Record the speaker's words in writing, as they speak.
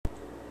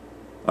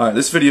Alright,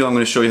 this video I'm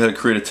going to show you how to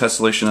create a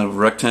tessellation out of a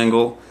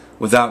rectangle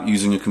without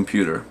using a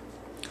computer.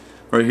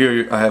 Right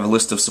here I have a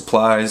list of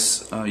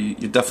supplies. You're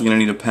definitely going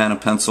to need a pen, a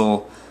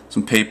pencil,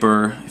 some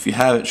paper. If you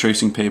have it,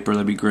 tracing paper,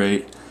 that'd be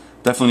great.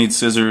 Definitely need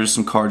scissors,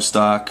 some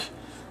cardstock.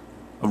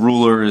 A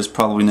ruler is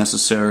probably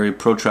necessary, a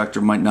protractor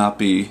might not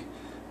be,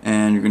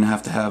 and you're going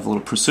to have a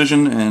little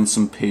precision and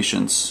some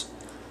patience.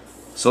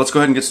 So let's go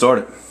ahead and get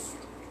started.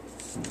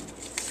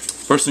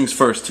 First things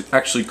first, to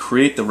actually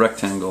create the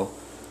rectangle,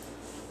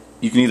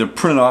 you can either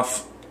print it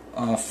off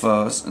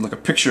like a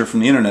picture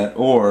from the internet,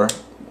 or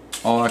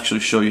I'll actually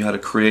show you how to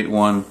create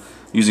one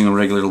using a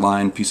regular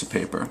lined piece of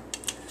paper.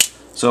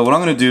 So what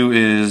I'm going to do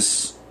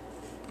is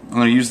I'm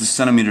going to use the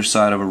centimeter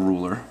side of a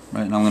ruler,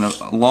 right? And I'm going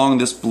to, along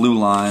this blue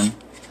line,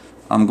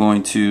 I'm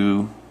going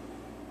to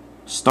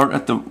start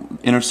at the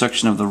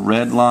intersection of the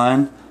red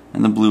line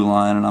and the blue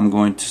line, and I'm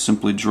going to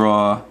simply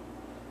draw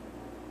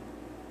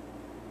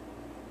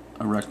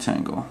a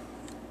rectangle.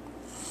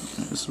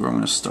 This is where I'm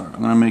going to start.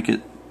 I'm going to make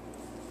it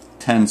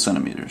 10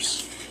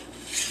 centimeters.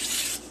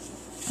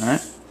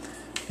 Alright?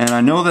 And I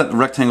know that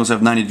rectangles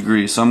have 90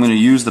 degrees, so I'm going to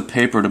use the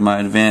paper to my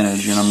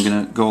advantage, and I'm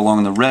going to go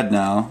along the red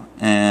now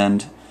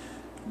and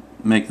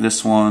make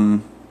this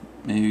one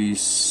maybe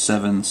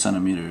 7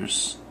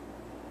 centimeters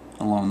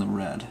along the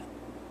red.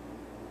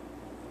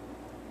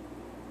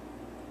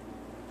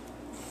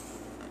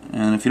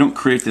 And if you don't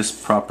create this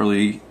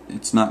properly,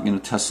 it's not going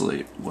to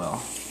tessellate well.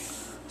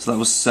 So that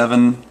was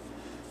 7,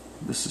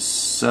 this is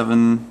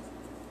 7,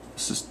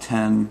 this is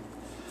 10,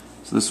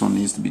 so this one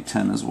needs to be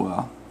 10 as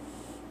well.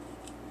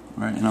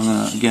 Right, and I'm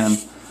going to, again,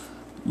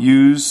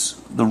 use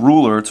the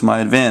ruler to my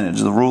advantage.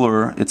 The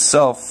ruler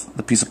itself,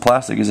 the piece of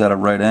plastic, is at a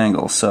right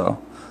angle,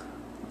 so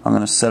I'm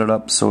going to set it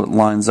up so it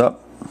lines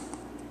up.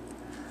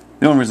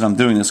 The only reason I'm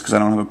doing this is because I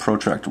don't have a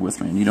protractor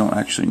with me, and you don't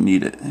actually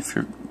need it if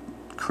you're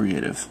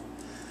creative.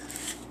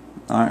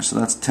 Alright, so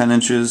that's 10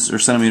 inches, or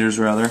centimeters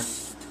rather,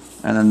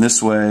 and then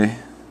this way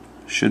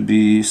should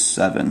be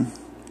 7.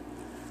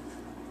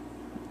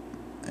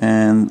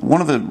 And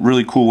one of the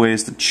really cool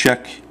ways to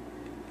check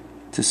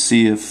to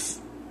see if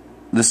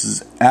this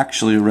is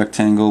actually a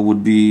rectangle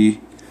would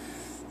be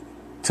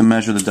to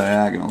measure the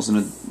diagonals. And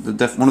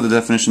one of the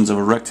definitions of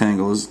a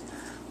rectangle is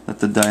that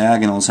the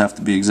diagonals have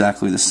to be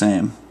exactly the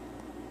same.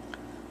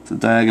 The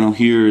diagonal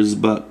here is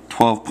about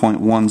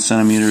 12.1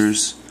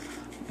 centimeters,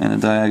 and the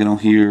diagonal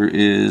here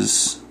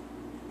is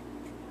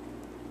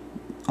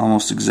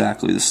almost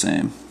exactly the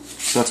same.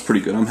 So that's pretty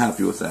good. I'm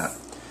happy with that.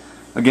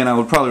 Again, I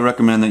would probably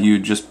recommend that you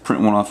just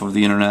print one off of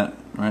the internet,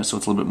 right, so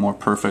it's a little bit more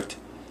perfect.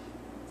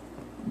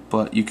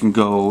 But you can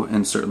go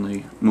and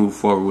certainly move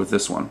forward with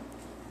this one.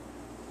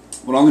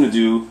 What I'm going to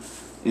do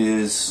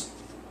is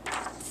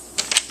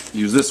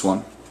use this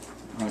one.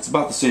 It's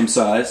about the same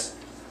size.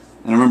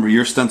 And remember,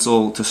 your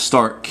stencil to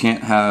start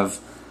can't have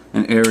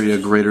an area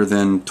greater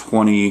than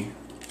 20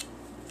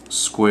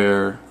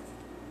 square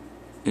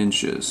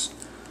inches.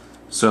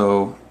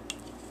 So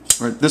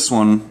right, this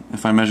one,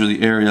 if I measure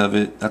the area of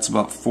it, that's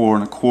about 4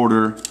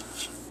 1/4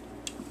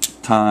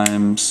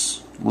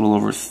 times a little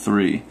over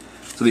 3.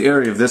 So the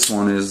area of this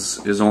one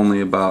is only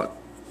about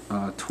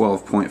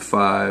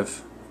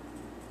 12.5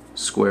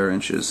 square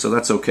inches. So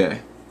that's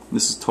okay.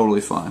 This is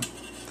totally fine.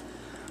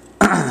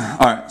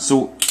 Alright,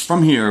 so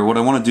from here, what I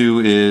want to do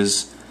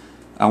is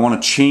I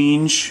want to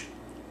change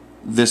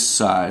this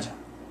side.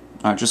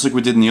 Alright, just like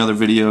we did in the other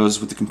videos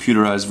with the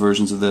computerized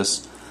versions of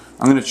this,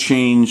 I'm going to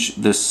change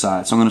this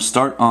side. So I'm going to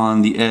start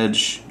on the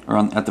edge, or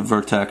at the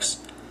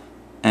vertex,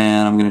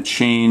 and I'm going to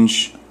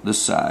change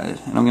this side.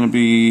 And I'm going to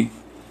be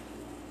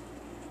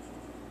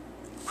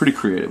pretty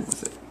creative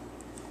with it.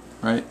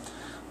 Right?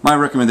 My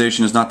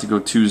recommendation is not to go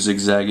too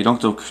zigzaggy.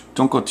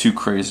 Don't go too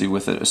crazy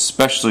with it,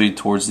 especially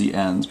towards the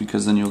ends,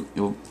 because then you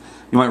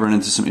might run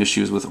into some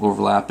issues with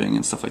overlapping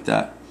and stuff like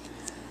that.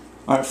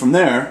 Alright, from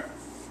there,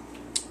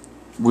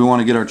 we want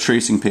to get our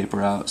tracing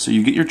paper out. So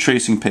you get your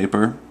tracing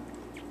paper.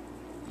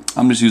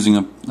 I'm just using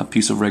a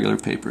piece of regular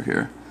paper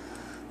here.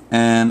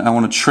 And I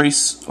want to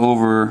trace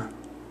over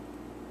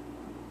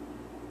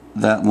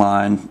that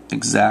line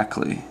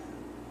exactly.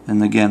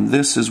 And again,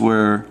 this is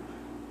where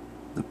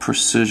the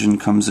precision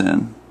comes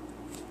in.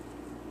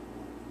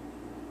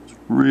 It's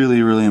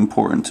really, really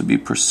important to be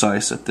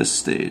precise at this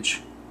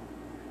stage.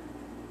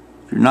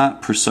 If you're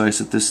not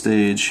precise at this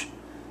stage,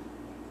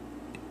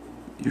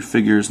 your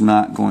figure is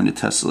not going to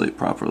tessellate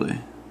properly.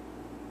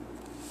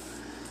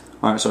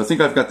 Alright, so I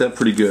think I've got that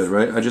pretty good,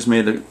 right? I just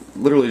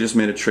literally just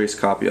made a trace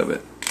copy of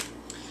it.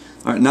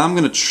 Alright, now I'm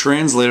going to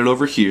translate it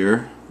over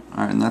here.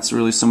 Alright, and that's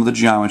really some of the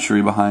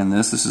geometry behind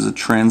this. This is a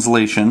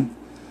translation.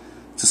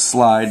 To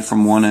slide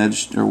from one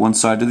edge or one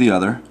side to the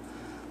other.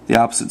 The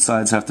opposite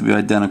sides have to be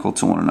identical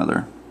to one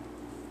another.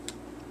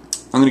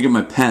 I'm going to get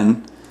my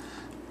pen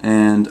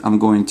and I'm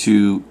going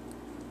to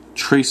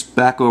trace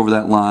back over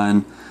that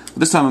line. But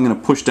this time I'm going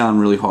to push down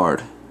really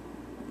hard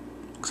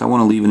because I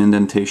want to leave an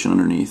indentation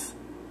underneath.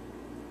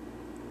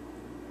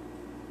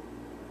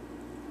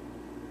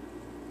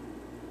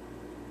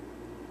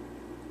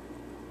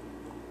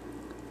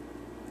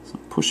 So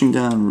pushing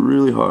down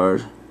really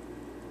hard.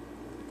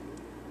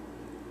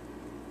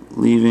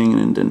 leaving an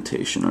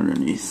indentation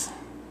underneath.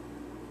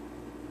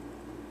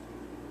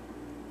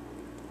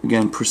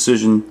 Again,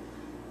 precision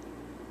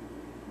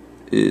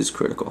is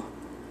critical.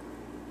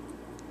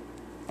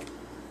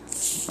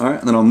 Alright,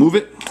 and then I'll move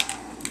it,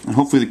 and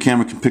hopefully the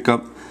camera can pick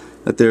up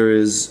that there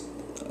is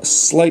a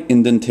slight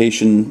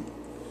indentation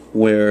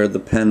where the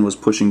pen was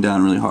pushing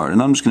down really hard.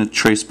 And I'm just going to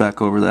trace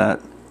back over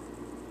that.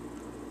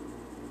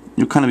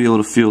 You'll kind of be able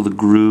to feel the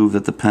groove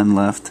that the pen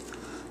left.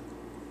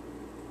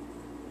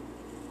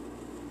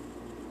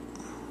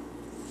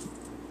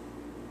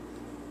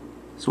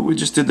 So what we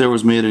just did there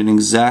was made an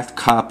exact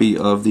copy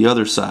of the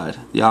other side,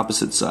 the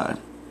opposite side.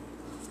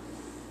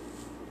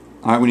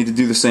 Alright, we need to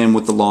do the same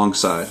with the long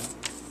side.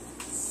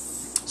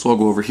 So I'll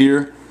go over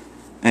here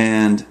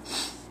and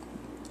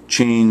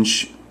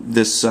change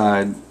this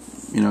side,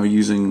 you know,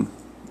 using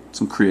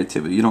some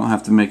creativity. You don't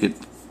have to make it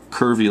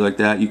curvy like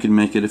that. You can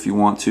make it, if you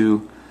want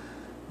to,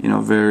 you know,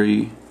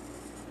 very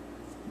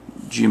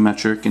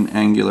geometric and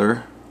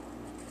angular.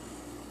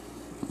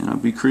 You know,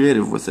 be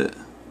creative with it.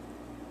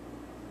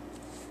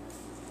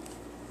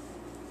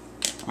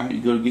 Alright,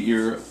 you go to get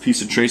your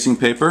piece of tracing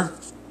paper,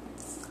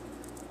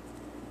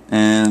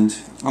 and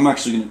I'm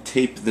actually going to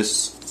tape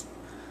this.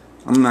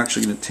 I'm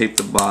actually going to tape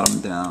the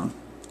bottom down.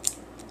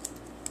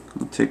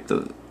 I'll take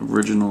the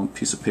original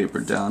piece of paper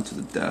down to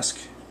the desk.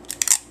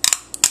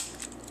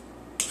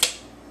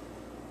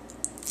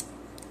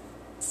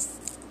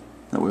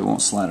 That way it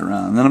won't slide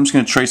around. And then I'm just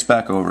going to trace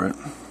back over it.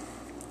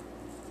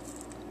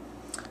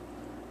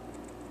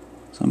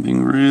 So I'm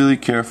being really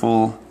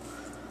careful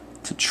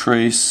to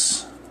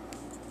trace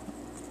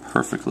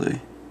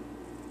perfectly.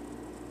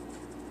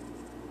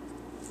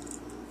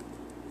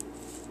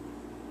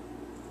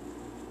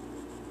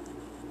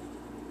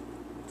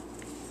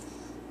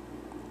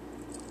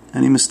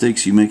 Any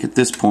mistakes you make at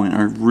this point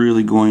are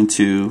really going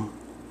to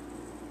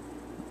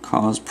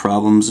cause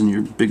problems in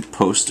your big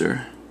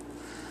poster.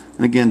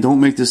 And again, don't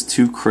make this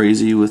too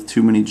crazy with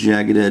too many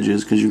jagged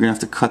edges, because you're going to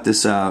have to cut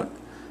this out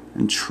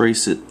and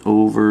trace it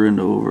over and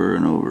over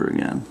and over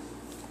again.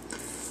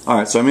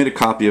 Alright, so I made a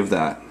copy of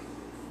that.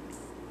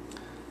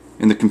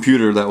 In the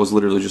computer, that was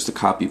literally just a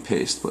copy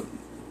paste, but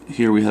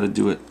here we had to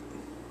do it.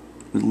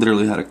 We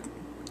literally had to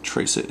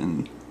trace it,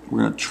 and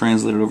we're going to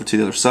translate it over to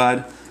the other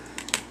side.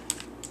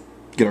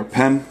 Get our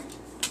pen,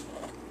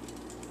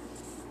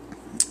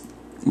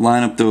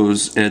 line up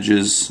those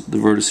edges, the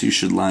vertices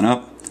should line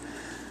up,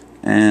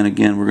 and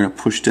again we're going to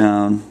push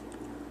down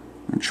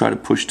and try to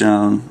push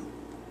down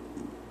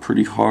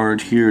pretty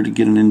hard here to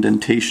get an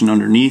indentation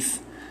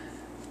underneath.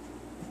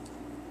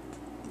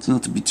 It's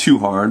not to be too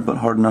hard, but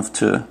hard enough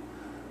to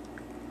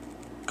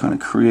kind of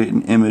create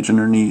an image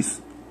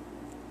underneath.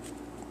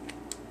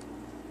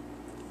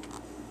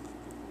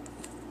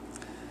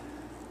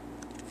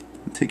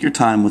 Take your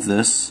time with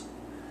this.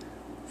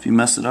 If you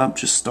mess it up,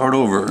 just start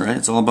over, right?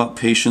 It's all about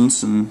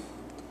patience, and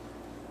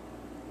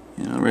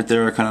you know, right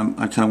there I kind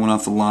of went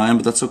off the line,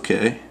 but that's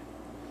okay.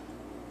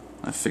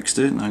 I fixed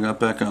it and I got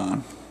back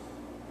on.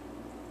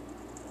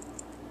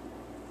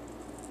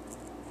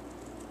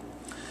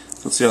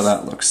 So let's see how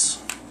that looks.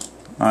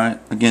 Alright,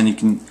 again, you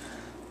can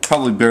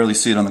probably barely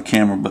see it on the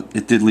camera, but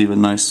it did leave a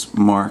nice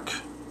mark.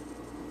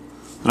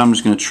 But I'm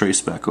just going to trace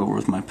back over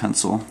with my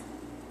pencil.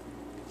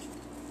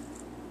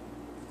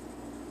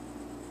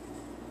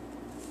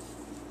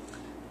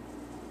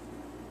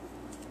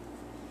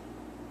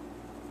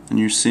 And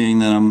you're seeing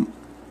that I'm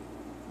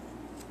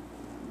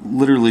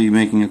literally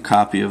making a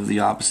copy of the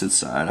opposite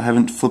side. I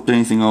haven't flipped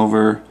anything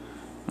over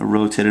or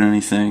rotated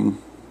anything.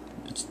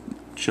 It's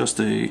just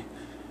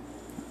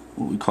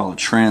what we call a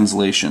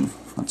translation.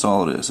 That's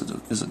all it is.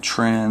 It's a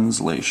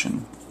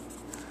translation.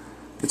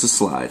 It's a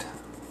slide.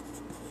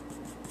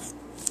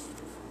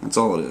 That's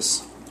all it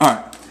is.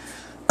 Alright.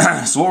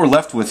 So what we're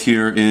left with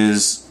here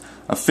is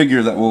a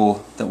figure that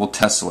will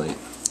tessellate.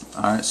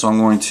 Alright, so I'm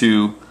going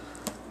to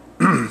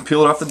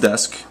peel it off the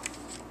desk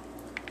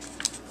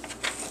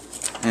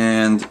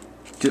and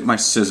get my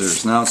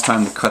scissors. Now it's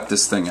time to cut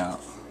this thing out.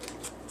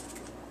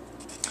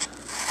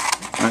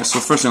 Alright, so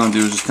the first thing I'm going to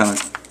do is just kind of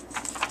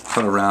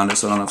cut around it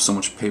so I don't have so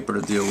much paper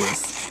to deal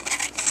with.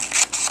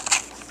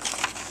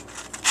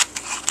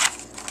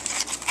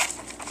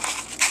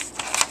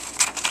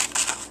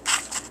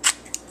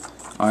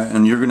 Alright,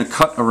 and you're going to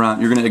cut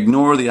around, you're going to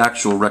ignore the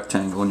actual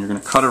rectangle, and you're going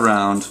to cut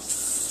around,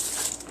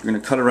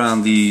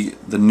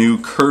 the new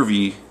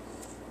curvy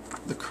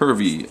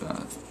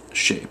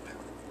shape.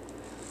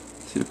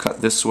 So you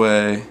cut this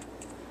way,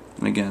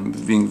 and again,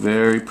 being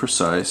very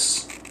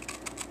precise.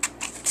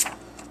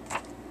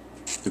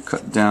 You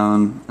cut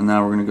down, and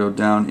now we're going to go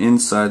down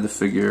inside the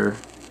figure.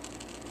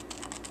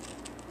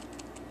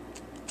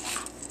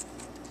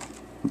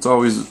 It's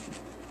always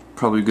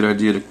probably a good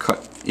idea to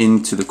cut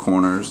into the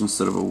corners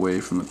instead of away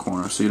from the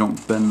corner, so you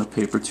don't bend the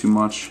paper too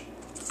much.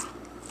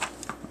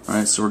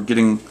 Alright, so we're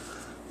getting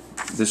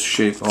this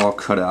shape all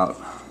cut out.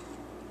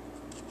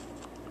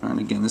 And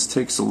again, this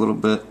takes a little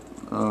bit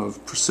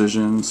of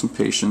precision, some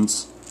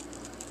patience,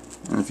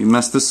 and if you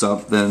mess this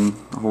up, then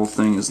the whole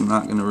thing is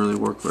not going to really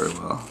work very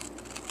well.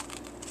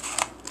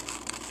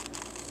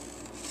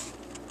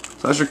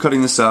 So as you're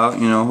cutting this out,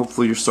 you know,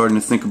 hopefully you're starting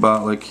to think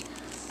about like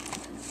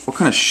what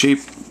kind of shape,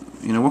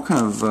 you know, what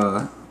kind of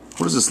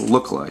what does this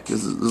look like?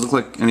 Does it look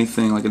like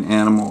anything like an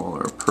animal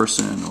or a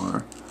person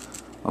or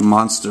a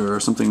monster or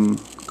something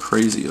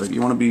crazy? Like,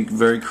 you want to be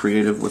very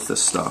creative with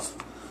this stuff.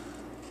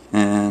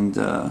 And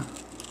you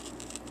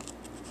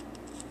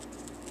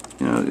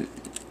know,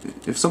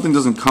 if something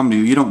doesn't come to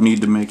you, you don't need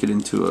to make it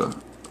into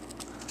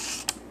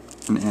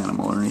an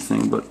animal or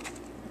anything, but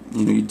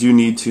you know, you do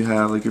need to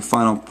have, like, your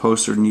final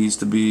poster needs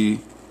to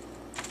be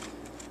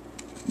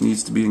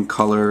in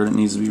color. It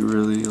needs to be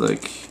really,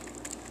 like,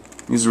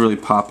 needs to really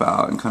pop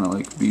out and kind of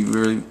like be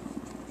really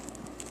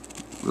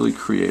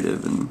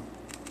creative and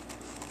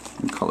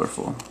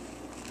colorful.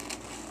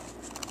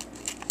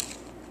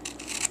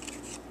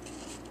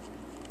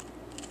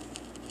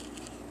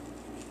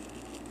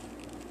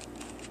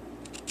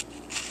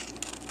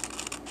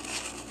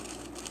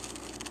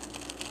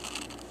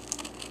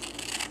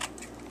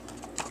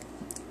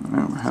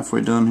 Alright, we're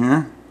halfway done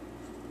here.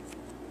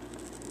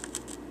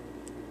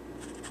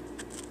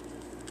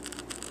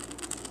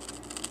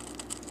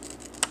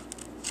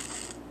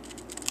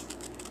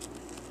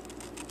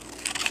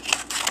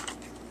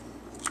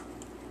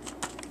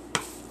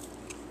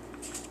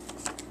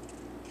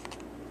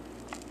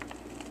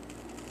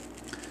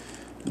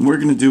 And what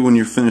we're going to do when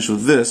you're finished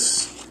with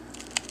this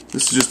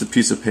is just a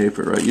piece of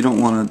paper, right? You don't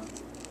want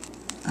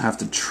to have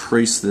to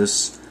trace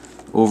this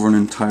over an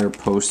entire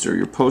poster.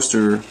 Your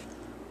poster,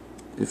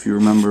 if you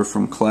remember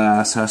from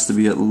class, has to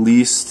be at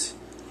least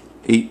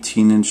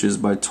 18 inches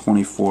by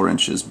 24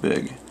 inches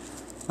big.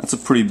 That's a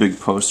pretty big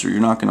poster.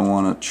 You're not going to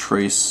want to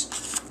trace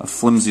a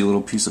flimsy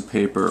little piece of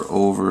paper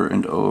over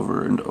and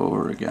over and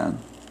over again.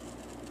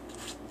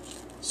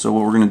 So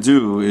what we're going to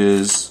do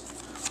is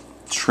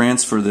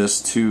transfer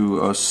this to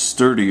a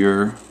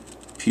sturdier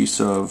piece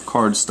of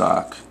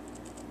cardstock.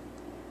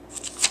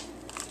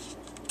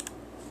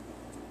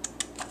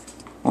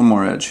 One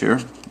more edge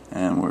here,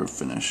 and we're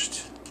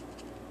finished.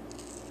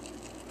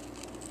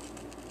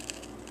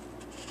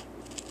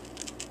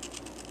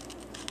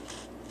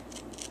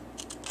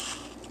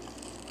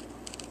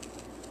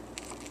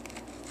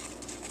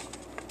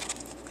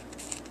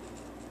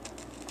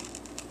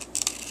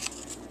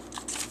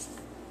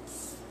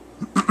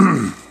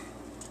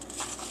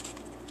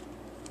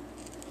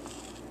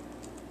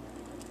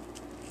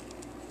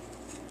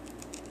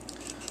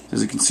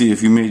 As you can see,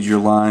 if you made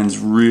your lines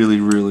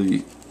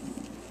really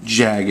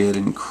jagged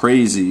and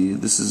crazy,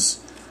 this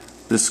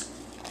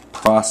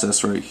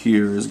process right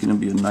here is going to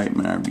be a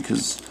nightmare,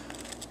 because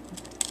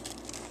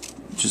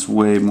it's just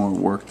way more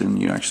work than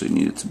you actually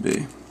need it to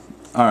be.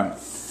 Alright,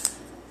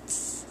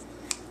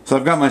 so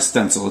I've got my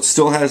stencil. It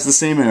still has the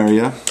same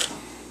area.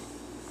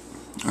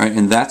 Alright,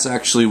 and that's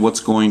actually what's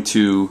going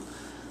to,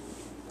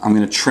 I'm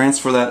going to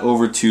transfer that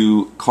over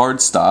to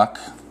cardstock,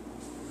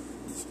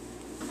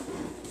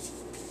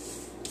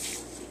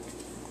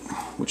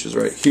 which is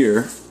right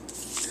here.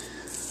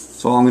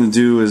 So all I'm going to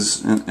do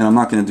is, and I'm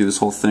not going to do this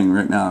whole thing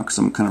right now because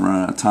I'm kind of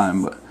running out of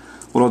time, but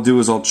what I'll do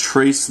is I'll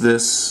trace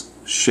this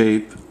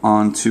shape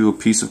onto a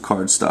piece of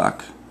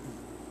cardstock.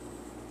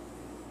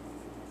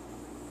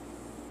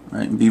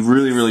 Right, and be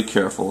really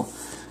careful.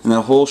 And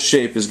that whole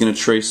shape is going to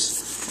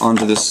trace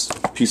onto this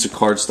piece of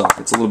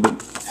cardstock. It's a little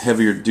bit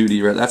heavier duty,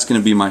 right? That's going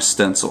to be my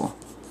stencil.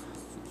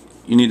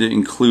 You need to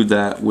include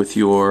that with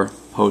your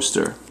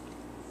poster.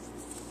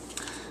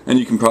 And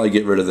you can probably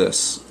get rid of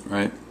this,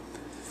 right?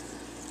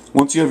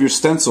 Once you have your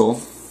stencil,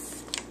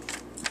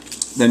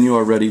 then you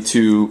are ready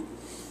to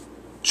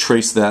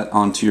trace that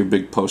onto your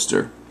big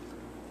poster.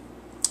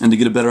 And to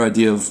get a better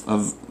idea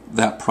of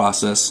that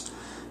process,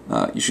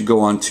 you should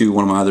go on to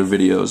one of my other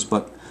videos.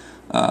 But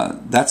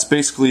that's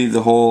basically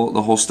the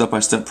whole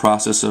step-by-step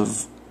process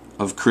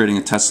of creating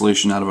a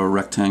tessellation out of a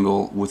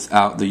rectangle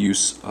without the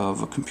use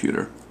of a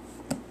computer.